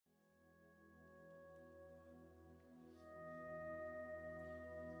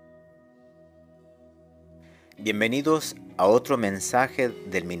Bienvenidos a otro mensaje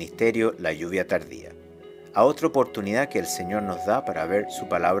del Ministerio La Lluvia Tardía, a otra oportunidad que el Señor nos da para ver su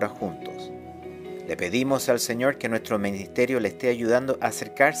palabra juntos. Le pedimos al Señor que nuestro ministerio le esté ayudando a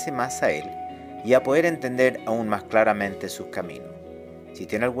acercarse más a Él y a poder entender aún más claramente sus caminos. Si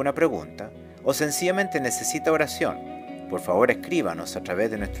tiene alguna pregunta o sencillamente necesita oración, por favor escríbanos a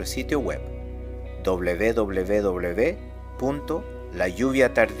través de nuestro sitio web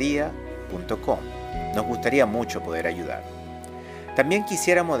www.layuviatardía.com. Nos gustaría mucho poder ayudar. También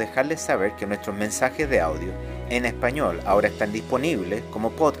quisiéramos dejarles saber que nuestros mensajes de audio en español ahora están disponibles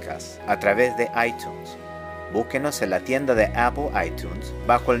como podcast a través de iTunes. Búsquenos en la tienda de Apple iTunes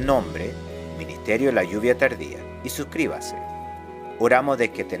bajo el nombre Ministerio La Lluvia Tardía y suscríbase. Oramos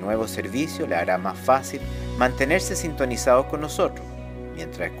de que este nuevo servicio le hará más fácil mantenerse sintonizado con nosotros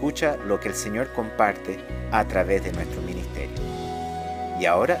mientras escucha lo que el Señor comparte a través de nuestro ministerio. Y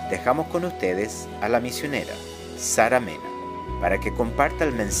ahora dejamos con ustedes a la misionera Sara Mena para que comparta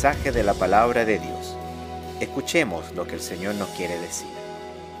el mensaje de la palabra de Dios. Escuchemos lo que el Señor nos quiere decir.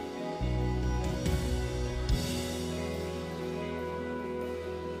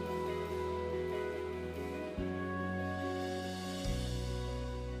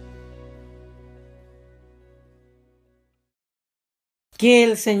 Que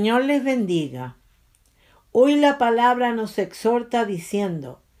el Señor les bendiga. Hoy la palabra nos exhorta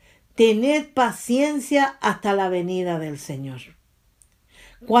diciendo: tened paciencia hasta la venida del Señor.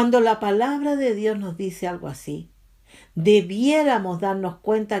 Cuando la palabra de Dios nos dice algo así, debiéramos darnos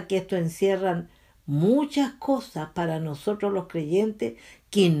cuenta que esto encierra muchas cosas para nosotros los creyentes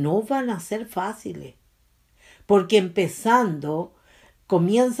que no van a ser fáciles. Porque empezando,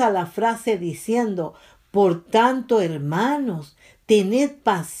 comienza la frase diciendo: por tanto, hermanos, tened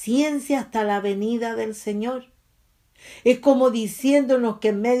paciencia hasta la venida del Señor. Es como diciéndonos que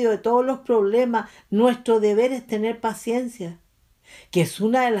en medio de todos los problemas, nuestro deber es tener paciencia, que es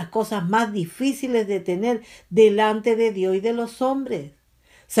una de las cosas más difíciles de tener delante de Dios y de los hombres.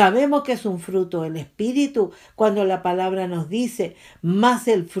 Sabemos que es un fruto del Espíritu cuando la palabra nos dice: mas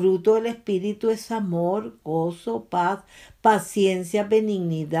el fruto del Espíritu es amor, gozo, paz, paciencia,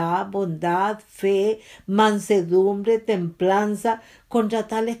 benignidad, bondad, fe, mansedumbre, templanza. Contra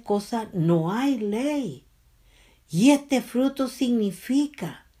tales cosas no hay ley. Y este fruto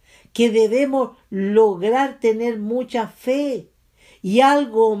significa que debemos lograr tener mucha fe y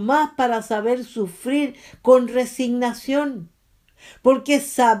algo más para saber sufrir con resignación. Porque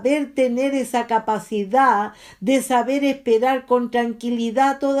saber tener esa capacidad de saber esperar con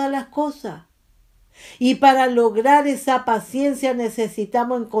tranquilidad todas las cosas. Y para lograr esa paciencia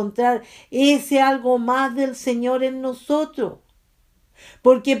necesitamos encontrar ese algo más del Señor en nosotros.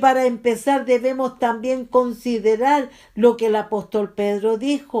 Porque para empezar debemos también considerar lo que el apóstol Pedro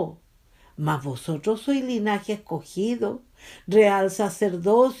dijo: mas vosotros sois linaje escogido, real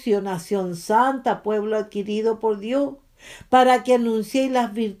sacerdocio, nación santa, pueblo adquirido por Dios, para que anunciéis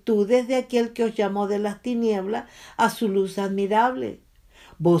las virtudes de aquel que os llamó de las tinieblas a su luz admirable.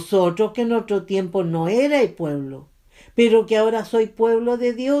 Vosotros que en otro tiempo no erais pueblo, pero que ahora sois pueblo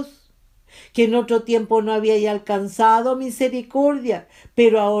de Dios, que en otro tiempo no habíais alcanzado misericordia,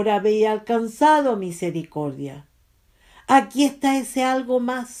 pero ahora habéis alcanzado misericordia. Aquí está ese algo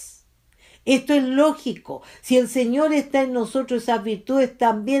más. Esto es lógico. Si el Señor está en nosotros, esas virtudes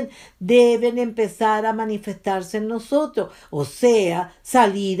también deben empezar a manifestarse en nosotros. O sea,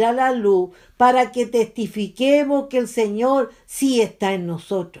 salir a la luz para que testifiquemos que el Señor sí está en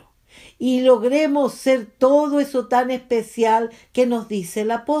nosotros. Y logremos ser todo eso tan especial que nos dice el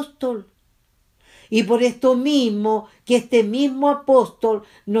apóstol. Y por esto mismo, que este mismo apóstol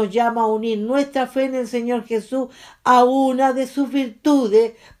nos llama a unir nuestra fe en el Señor Jesús a una de sus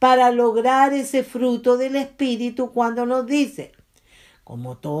virtudes para lograr ese fruto del Espíritu cuando nos dice: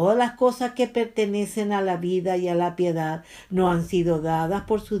 como todas las cosas que pertenecen a la vida y a la piedad nos han sido dadas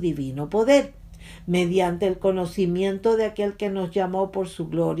por su divino poder, mediante el conocimiento de aquel que nos llamó por su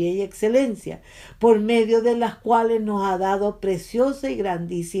gloria y excelencia, por medio de las cuales nos ha dado preciosa y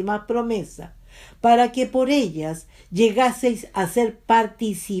grandísima promesa, para que por ellas llegaseis a ser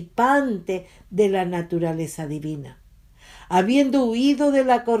participantes de la naturaleza divina, habiendo huido de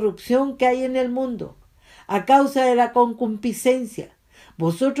la corrupción que hay en el mundo, a causa de la concupiscencia.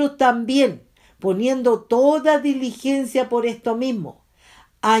 Vosotros también, poniendo toda diligencia por esto mismo,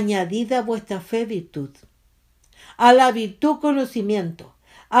 añadid a vuestra fe virtud, a la virtud conocimiento,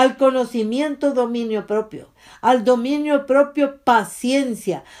 al conocimiento dominio propio, al dominio propio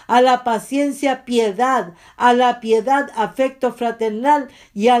paciencia, a la paciencia piedad, a la piedad afecto fraternal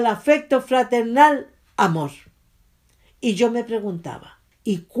y al afecto fraternal amor. Y yo me preguntaba,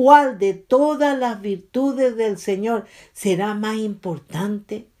 ¿Y cuál de todas las virtudes del Señor será más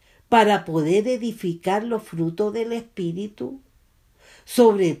importante para poder edificar los frutos del Espíritu?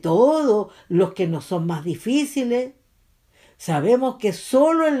 Sobre todo los que nos son más difíciles. Sabemos que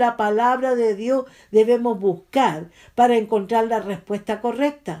solo en la palabra de Dios debemos buscar para encontrar la respuesta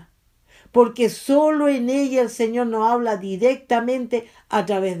correcta, porque solo en ella el Señor nos habla directamente a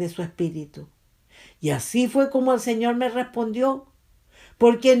través de su Espíritu. Y así fue como el Señor me respondió,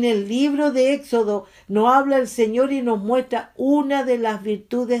 porque en el libro de Éxodo nos habla el Señor y nos muestra una de las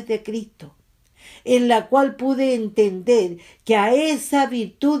virtudes de Cristo, en la cual pude entender que a esa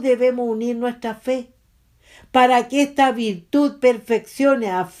virtud debemos unir nuestra fe, para que esta virtud perfeccione,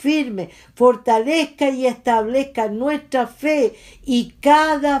 afirme, fortalezca y establezca nuestra fe y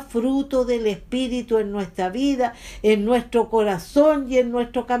cada fruto del Espíritu en nuestra vida, en nuestro corazón y en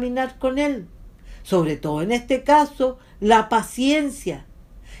nuestro caminar con Él. Sobre todo en este caso, la paciencia,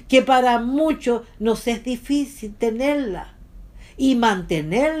 que para muchos nos es difícil tenerla y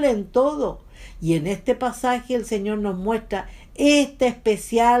mantenerla en todo. Y en este pasaje el Señor nos muestra esta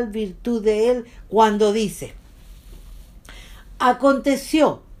especial virtud de Él cuando dice: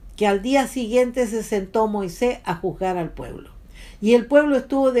 aconteció que al día siguiente se sentó Moisés a juzgar al pueblo. Y el pueblo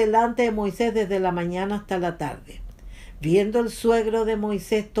estuvo delante de Moisés desde la mañana hasta la tarde. Viendo el suegro de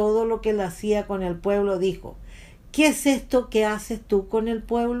Moisés todo lo que él hacía con el pueblo, dijo: ¿qué es esto que haces tú con el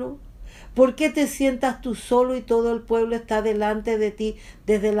pueblo? ¿Por qué te sientas tú solo y todo el pueblo está delante de ti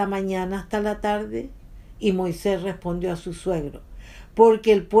desde la mañana hasta la tarde? Y Moisés respondió a su suegro: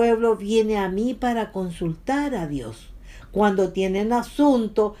 porque el pueblo viene a mí para consultar a Dios. Cuando tienen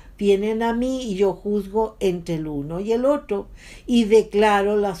asunto, vienen a mí y yo juzgo entre el uno y el otro y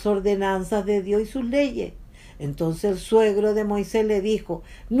declaro las ordenanzas de Dios y sus leyes. Entonces el suegro de Moisés le dijo: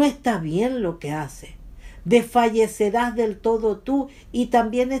 no está bien lo que hace. Desfallecerás del todo tú y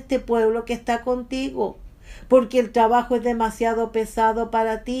también este pueblo que está contigo, porque el trabajo es demasiado pesado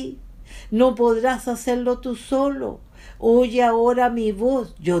para ti. No podrás hacerlo tú solo. Oye ahora mi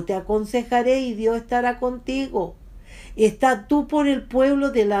voz, yo te aconsejaré y Dios estará contigo. Está tú por el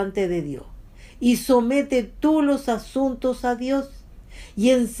pueblo delante de Dios y somete tú los asuntos a Dios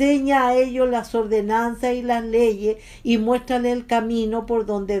y enseña a ellos las ordenanzas y las leyes y muéstrale el camino por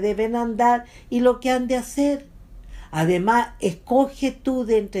donde deben andar y lo que han de hacer. Además, escoge tú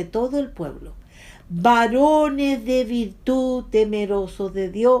de entre todo el pueblo varones de virtud, temerosos de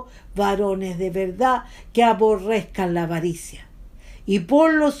Dios, varones de verdad, que aborrezcan la avaricia. Y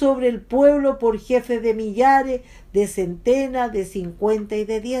ponlo sobre el pueblo por jefes de millares, de centenas, de 50 y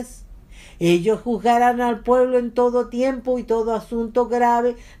de 10. Ellos juzgarán al pueblo en todo tiempo y todo asunto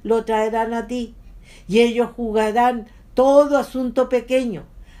grave lo traerán a ti. Y ellos juzgarán todo asunto pequeño.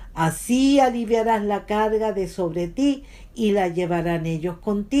 Así aliviarás la carga de sobre ti y la llevarán ellos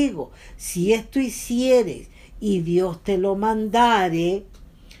contigo. Si esto hicieres y Dios te lo mandare,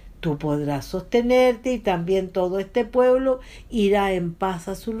 tú podrás sostenerte y también todo este pueblo irá en paz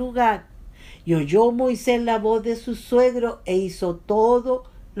a su lugar. Y oyó Moisés la voz de su suegro e hizo todo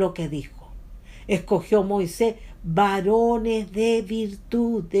lo que dijo. Escogió Moisés varones de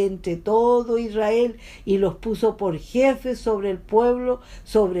virtud de entre todo Israel y los puso por jefes sobre el pueblo,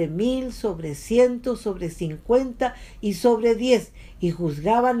 sobre 1000, sobre 100, sobre 50 y sobre 10, y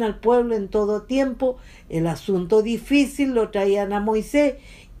juzgaban al pueblo en todo tiempo. El asunto difícil lo traían a Moisés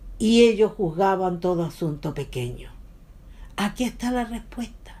y ellos juzgaban todo asunto pequeño. Aquí está la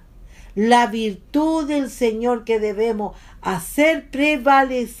respuesta. La virtud del Señor que debemos hacer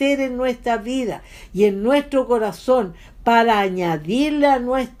prevalecer en nuestra vida y en nuestro corazón para añadirle a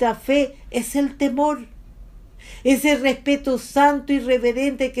nuestra fe es el temor. Ese respeto santo y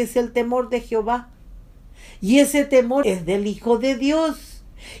reverente que es el temor de Jehová. Y ese temor es del Hijo de Dios.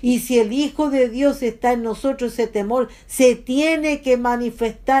 Y si el Hijo de Dios está en nosotros, ese temor se tiene que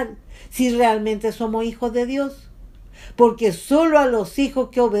manifestar si realmente somos hijos de Dios. Porque solo a los hijos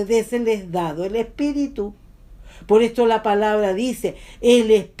que obedecen les es dado el Espíritu. Por esto la palabra dice: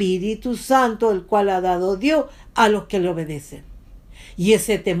 el Espíritu Santo, el cual ha dado Dios a los que le obedecen. Y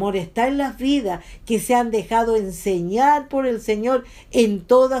ese temor está en las vidas que se han dejado enseñar por el Señor en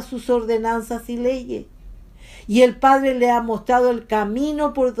todas sus ordenanzas y leyes. Y el Padre le ha mostrado el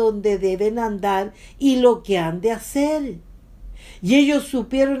camino por donde deben andar y lo que han de hacer. Y ellos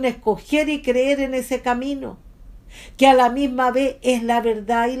supieron escoger y creer en ese camino, que a la misma vez es la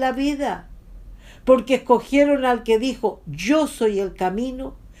verdad y la vida, porque escogieron al que dijo: yo soy el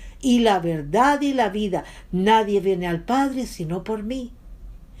camino y la verdad y la vida, nadie viene al Padre sino por mí.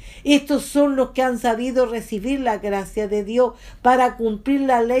 Estos son los que han sabido recibir la gracia de Dios para cumplir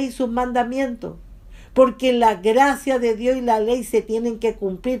la ley y sus mandamientos, porque la gracia de Dios y la ley se tienen que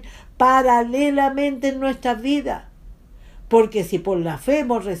cumplir paralelamente en nuestras vidas. Porque si por la fe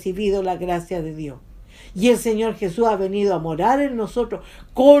hemos recibido la gracia de Dios y el Señor Jesús ha venido a morar en nosotros,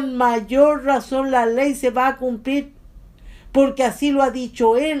 con mayor razón la ley se va a cumplir, porque así lo ha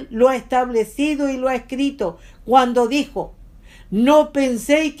dicho Él, lo ha establecido y lo ha escrito, cuando dijo: no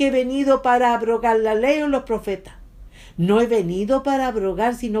penséis que he venido para abrogar la ley o los profetas. No he venido para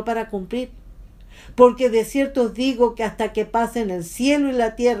abrogar, sino para cumplir. Porque de cierto os digo que hasta que pasen el cielo y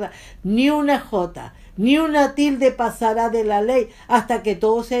la tierra, ni una jota, ni una tilde pasará de la ley, hasta que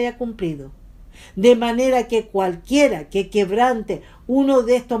todo se haya cumplido. De manera que cualquiera que quebrante uno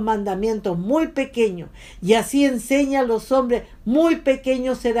de estos mandamientos muy pequeños, y así enseña a los hombres muy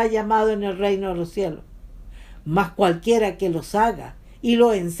pequeños, será llamado en el reino de los cielos. Mas cualquiera que los haga y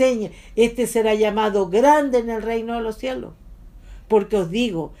los enseñe, este será llamado grande en el reino de los cielos. Porque os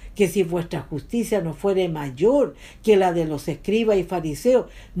digo que si vuestra justicia no fuere mayor que la de los escribas y fariseos,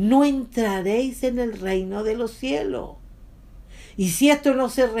 no entraréis en el reino de los cielos. Y si esto no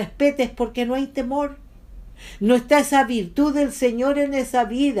se respeta es porque no hay temor. No está esa virtud del Señor en esa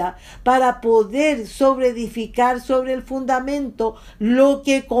vida para poder sobreedificar sobre el fundamento lo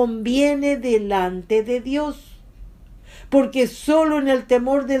que conviene delante de Dios. Porque solo en el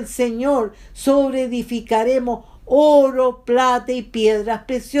temor del Señor sobreedificaremos oro, plata y piedras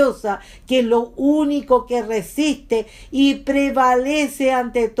preciosas, que es lo único que resiste y prevalece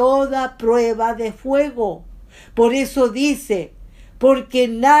ante toda prueba de fuego. Por eso dice: porque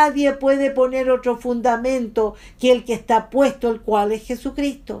nadie puede poner otro fundamento que el que está puesto, el cual es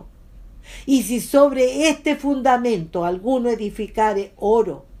Jesucristo. Y si sobre este fundamento alguno edificare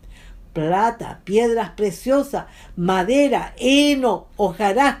oro, plata, piedras preciosas, madera, heno,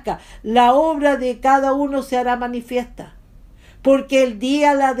 hojarasca, la obra de cada uno se hará manifiesta. Porque el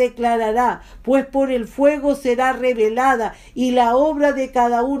día la declarará, pues por el fuego será revelada, y la obra de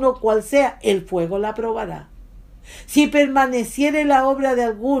cada uno, cual sea, el fuego la probará. Si permaneciere la obra de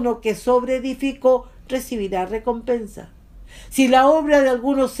alguno que sobreedificó, recibirá recompensa. Si la obra de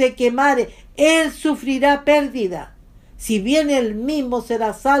alguno se quemare, él sufrirá pérdida. Si bien él mismo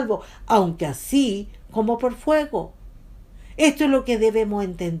será salvo, aunque así como por fuego. Esto es lo que debemos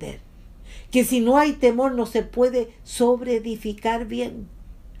entender. Que si no hay temor no se puede sobreedificar bien.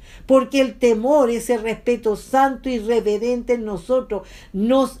 Porque el temor, ese respeto santo y reverente en nosotros,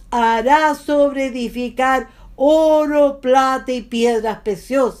 nos hará sobreedificar oro, plata y piedras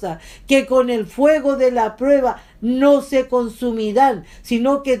preciosas, que con el fuego de la prueba no se consumirán,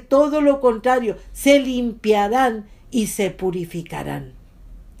 sino que todo lo contrario, se limpiarán y se purificarán.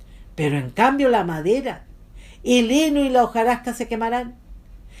 Pero en cambio la madera, el heno y la hojarasca se quemarán.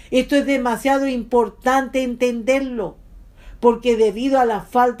 Esto es demasiado importante entenderlo, porque debido a la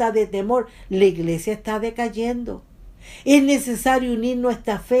falta de temor, la iglesia está decayendo. Es necesario unir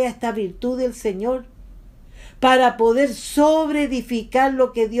nuestra fe a esta virtud del Señor, para poder sobreedificar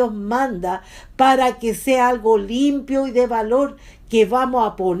lo que Dios manda, para que sea algo limpio y de valor que vamos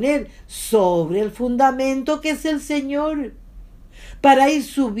a poner sobre el fundamento que es el Señor, para ir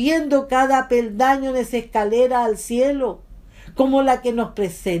subiendo cada peldaño en esa escalera al cielo, como la que nos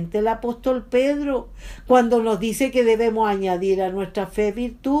presenta el apóstol Pedro, cuando nos dice que debemos añadir a nuestra fe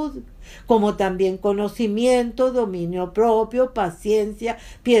virtud, como también conocimiento, dominio propio, paciencia,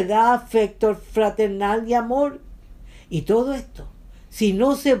 piedad, afecto fraternal y amor. Y todo esto, si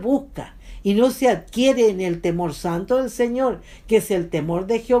no se busca y no se adquiere en el temor santo del Señor, que es el temor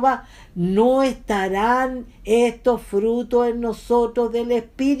de Jehová, no estarán estos frutos en nosotros del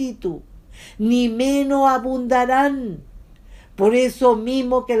Espíritu, ni menos abundarán. Por eso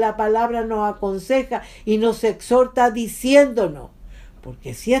mismo que la palabra nos aconseja y nos exhorta diciéndonos: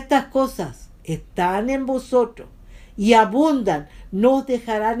 porque si estas cosas están en vosotros y abundan, no os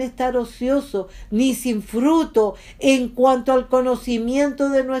dejarán estar ociosos ni sin fruto en cuanto al conocimiento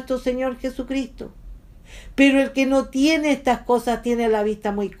de nuestro Señor Jesucristo. Pero el que no tiene estas cosas tiene la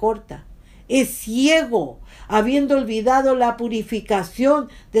vista muy corta, es ciego, habiendo olvidado la purificación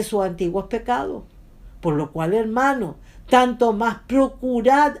de sus antiguos pecados. Por lo cual, hermanos, tanto más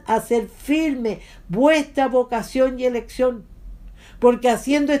procurad hacer firme vuestra vocación y elección, porque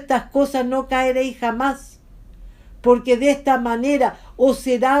haciendo estas cosas no caeréis jamás, porque de esta manera os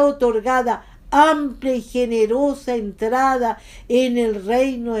será otorgada amplia y generosa entrada en el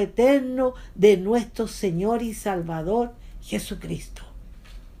reino eterno de nuestro Señor y Salvador Jesucristo.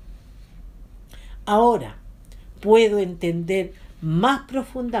 Ahora puedo entender más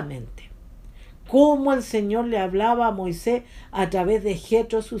profundamente cómo el Señor le hablaba a Moisés a través de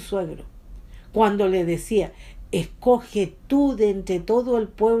Jetro, su suegro, cuando le decía: escoge tú de entre todo el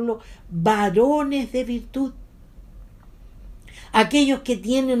pueblo varones de virtud, aquellos que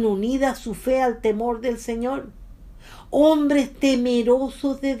tienen unida su fe al temor del Señor, hombres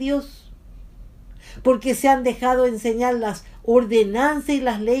temerosos de Dios, porque se han dejado enseñar las ordenanzas y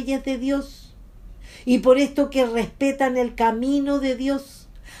las leyes de Dios, y por esto que respetan el camino de Dios,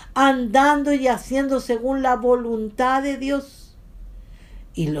 andando y haciendo según la voluntad de Dios.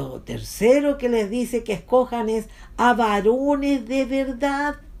 Y lo tercero que les dice que escojan es a varones de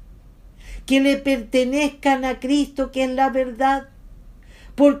verdad, que le pertenezcan a Cristo, que es la verdad,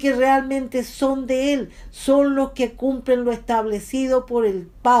 porque realmente son de Él, son los que cumplen lo establecido por el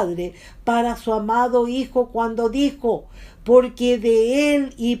Padre para su amado Hijo cuando dijo, porque de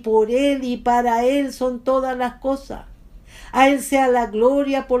Él y por Él y para Él son todas las cosas. A Él sea la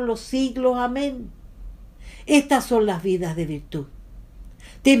gloria por los siglos. Amén. Estas son las vidas de virtud,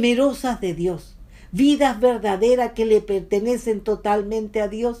 temerosas de Dios, vidas verdaderas que le pertenecen totalmente a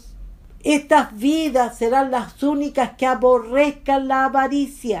Dios. Estas vidas serán las únicas que aborrezcan la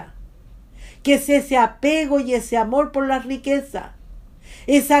avaricia, que es ese apego y ese amor por la riqueza,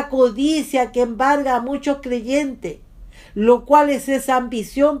 esa codicia que embarga a muchos creyentes, lo cual es esa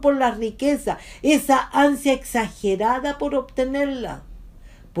ambición por la riqueza, esa ansia exagerada por obtenerla,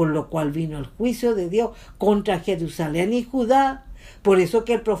 por lo cual vino el juicio de Dios contra Jerusalén y Judá. Por eso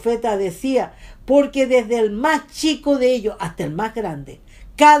que el profeta decía, porque desde el más chico de ellos hasta el más grande,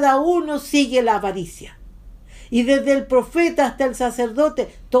 cada uno sigue la avaricia. Y desde el profeta hasta el sacerdote,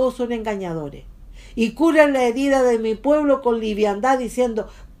 todos son engañadores. Y curan la herida de mi pueblo con liviandad, diciendo,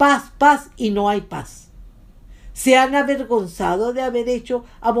 paz, paz, y no hay paz. ¿Se han avergonzado de haber hecho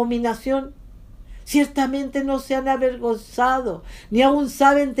abominación? Ciertamente no se han avergonzado, ni aún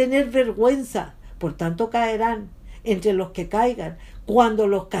saben tener vergüenza. Por tanto caerán entre los que caigan. Cuando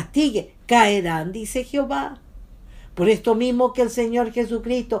los castigue, caerán, dice Jehová. Por esto mismo que el Señor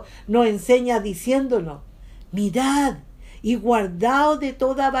Jesucristo nos enseña diciéndonos, mirad y guardaos de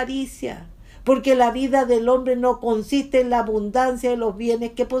toda avaricia, porque la vida del hombre no consiste en la abundancia de los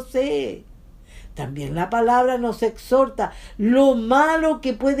bienes que posee. También la palabra nos exhorta lo malo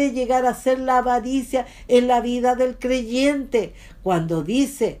que puede llegar a ser la avaricia en la vida del creyente, cuando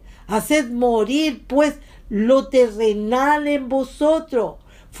dice, haced morir pues lo terrenal en vosotros,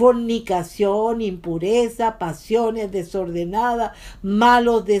 fornicación, impureza, pasiones desordenadas,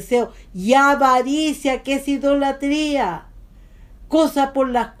 malos deseos y avaricia, que es idolatría, cosas por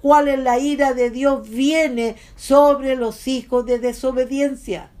las cuales la ira de Dios viene sobre los hijos de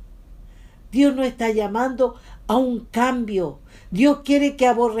desobediencia. Dios nos está llamando a un cambio. Dios quiere que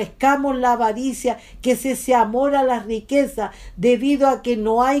aborrezcamos la avaricia, que es ese amor a la riqueza, debido a que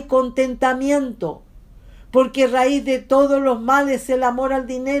no hay contentamiento. Porque raíz de todos los males es el amor al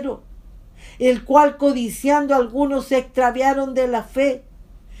dinero, el cual codiciando algunos se extraviaron de la fe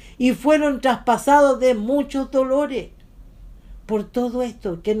y fueron traspasados de muchos dolores. Por todo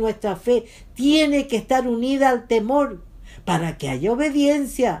esto, que nuestra fe tiene que estar unida al temor para que haya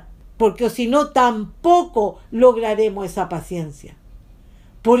obediencia, porque si no tampoco lograremos esa paciencia.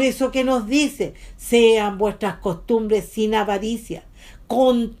 Por eso que nos dice, sean vuestras costumbres sin avaricia,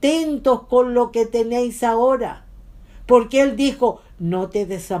 contentos con lo que tenéis ahora, porque Él dijo, no te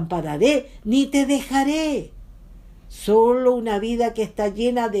desampararé ni te dejaré. Solo una vida que está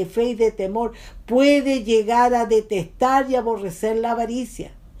llena de fe y de temor puede llegar a detestar y aborrecer la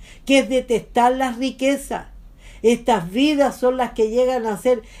avaricia, que es detestar las riquezas. Estas vidas son las que llegan a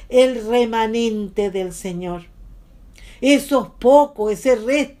ser el remanente del Señor. Esos pocos, ese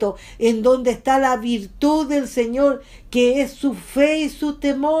resto en donde está la virtud del Señor, que es su fe y su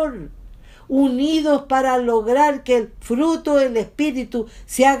temor, unidos para lograr que el fruto del Espíritu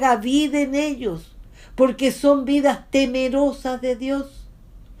se haga vida en ellos, porque son vidas temerosas de Dios,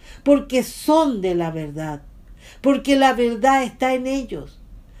 porque son de la verdad, porque la verdad está en ellos.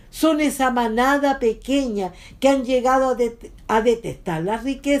 Son esa manada pequeña que han llegado a detestar la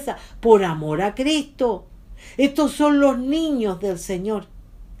riqueza por amor a Cristo. Estos son los niños del Señor,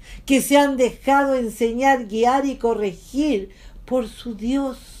 que se han dejado enseñar, guiar y corregir por su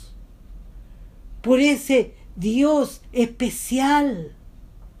Dios, por ese Dios especial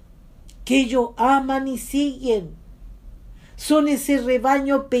que ellos aman y siguen. Son ese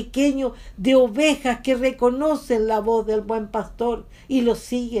rebaño pequeño de ovejas que reconocen la voz del buen pastor y lo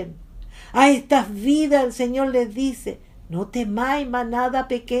siguen. A estas vidas el Señor les dice, no temáis, manada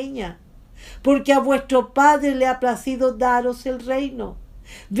pequeña, porque a vuestro Padre le ha placido daros el reino.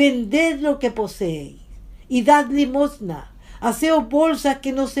 Vended lo que poseéis y dad limosna. Haceos bolsas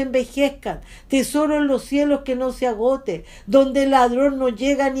que no se envejezcan, tesoro en los cielos que no se agote, donde el ladrón no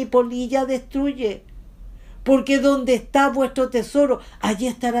llega ni polilla destruye. porque donde está vuestro tesoro, allí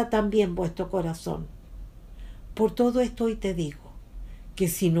estará también vuestro corazón. Por todo esto hoy te digo, que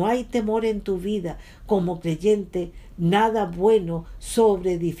si no hay temor en tu vida como creyente, nada bueno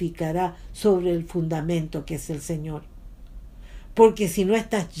sobreedificará sobre el fundamento que es el Señor. Porque si no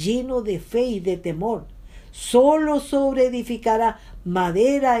estás lleno de fe y de temor, solo sobreedificará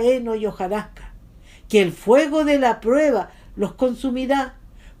madera, heno y hojarasca, que el fuego de la prueba los consumirá.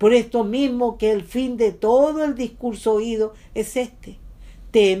 Por esto mismo que el fin de todo el discurso oído es este: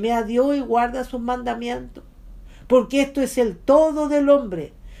 teme a Dios y guarda sus mandamientos, porque esto es el todo del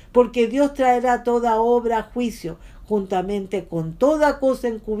hombre, porque Dios traerá toda obra a juicio, juntamente con toda cosa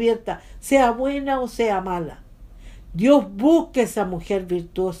encubierta, sea buena o sea mala. Dios busca esa mujer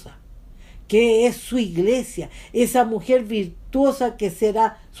virtuosa, que es su iglesia, esa mujer virtuosa que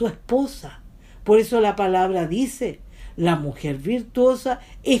será su esposa. Por eso la palabra dice: la mujer virtuosa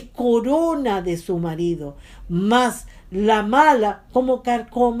es corona de su marido, mas la mala como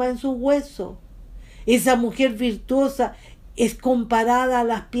carcoma en sus huesos. Esa mujer virtuosa es comparada a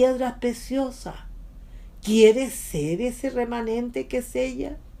las piedras preciosas. ¿Quieres ser ese remanente que es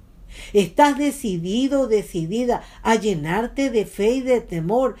ella? ¿Estás decidido o decidida a llenarte de fe y de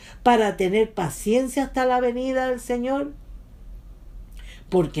temor para tener paciencia hasta la venida del Señor?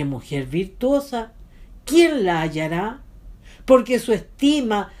 Porque mujer virtuosa, ¿quién la hallará? Porque su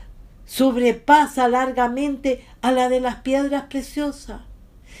estima sobrepasa largamente a la de las piedras preciosas.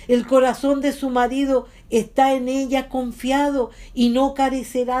 El corazón de su marido está en ella confiado y no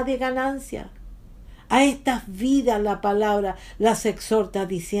carecerá de ganancia. A estas vidas la palabra las exhorta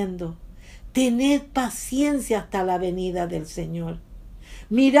diciendo: tened paciencia hasta la venida del Señor.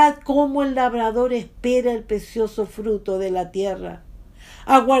 Mirad cómo el labrador espera el precioso fruto de la tierra,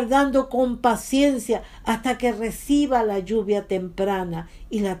 aguardando con paciencia hasta que reciba la lluvia temprana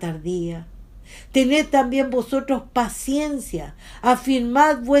y la tardía. Tened también vosotros paciencia,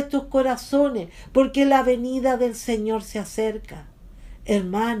 afirmad vuestros corazones, porque la venida del Señor se acerca.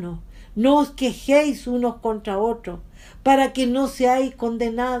 Hermanos, no os quejéis unos contra otros, para que no seáis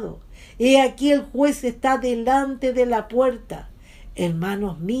condenados. He aquí el juez está delante de la puerta.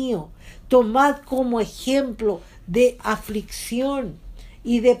 Hermanos míos, tomad como ejemplo de aflicción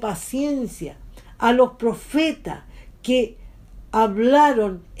y de paciencia a los profetas que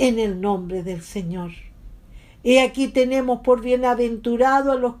hablaron en el nombre del Señor. He aquí tenemos por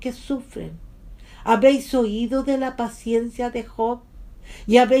bienaventurado a los que sufren. ¿Habéis oído de la paciencia de Job?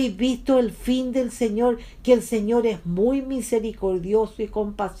 ¿Y habéis visto el fin del Señor, que el Señor es muy misericordioso y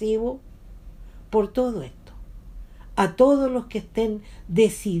compasivo? Por todo esto, a todos los que estén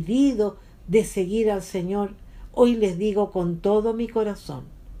decididos de seguir al Señor, hoy les digo con todo mi corazón: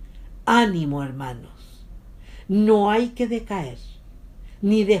 ánimo, hermanos. No hay que decaer,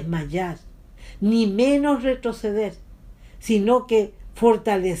 ni desmayar, ni menos retroceder, sino que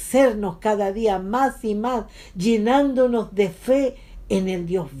fortalecernos cada día más y más, llenándonos de fe en el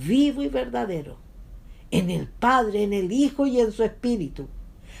Dios vivo y verdadero, en el Padre, en el Hijo y en su Espíritu,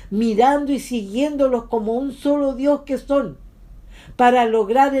 mirando y siguiéndolos como un solo Dios que son, para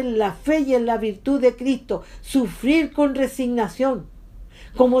lograr en la fe y en la virtud de Cristo sufrir con resignación,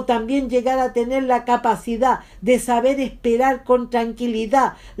 como también llegar a tener la capacidad de saber esperar con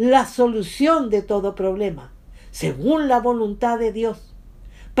tranquilidad la solución de todo problema, según la voluntad de Dios,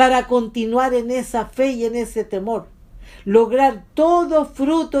 para continuar en esa fe y en ese temor, lograr todo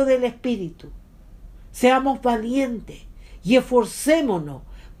fruto del Espíritu. Seamos valientes y esforcémonos,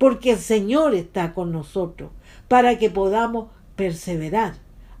 porque el Señor está con nosotros, para que podamos perseverar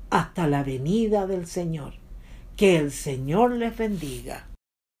hasta la venida del Señor. Que el Señor les bendiga.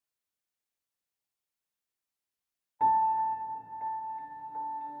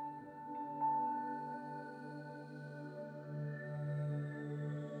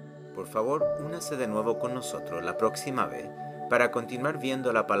 Por favor, únase de nuevo con nosotros la próxima vez para continuar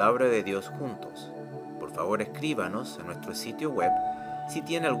viendo la palabra de Dios juntos. Por favor, escríbanos a nuestro sitio web si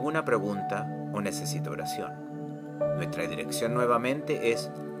tiene alguna pregunta o necesita oración. Nuestra dirección nuevamente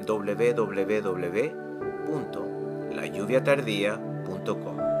es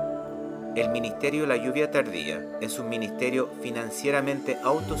www.layuviatardía.com. El Ministerio La Lluvia Tardía es un ministerio financieramente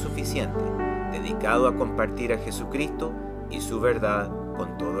autosuficiente, dedicado a compartir a Jesucristo y su verdad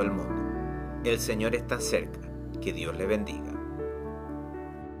con todo el mundo. El Señor está cerca. Que Dios le bendiga.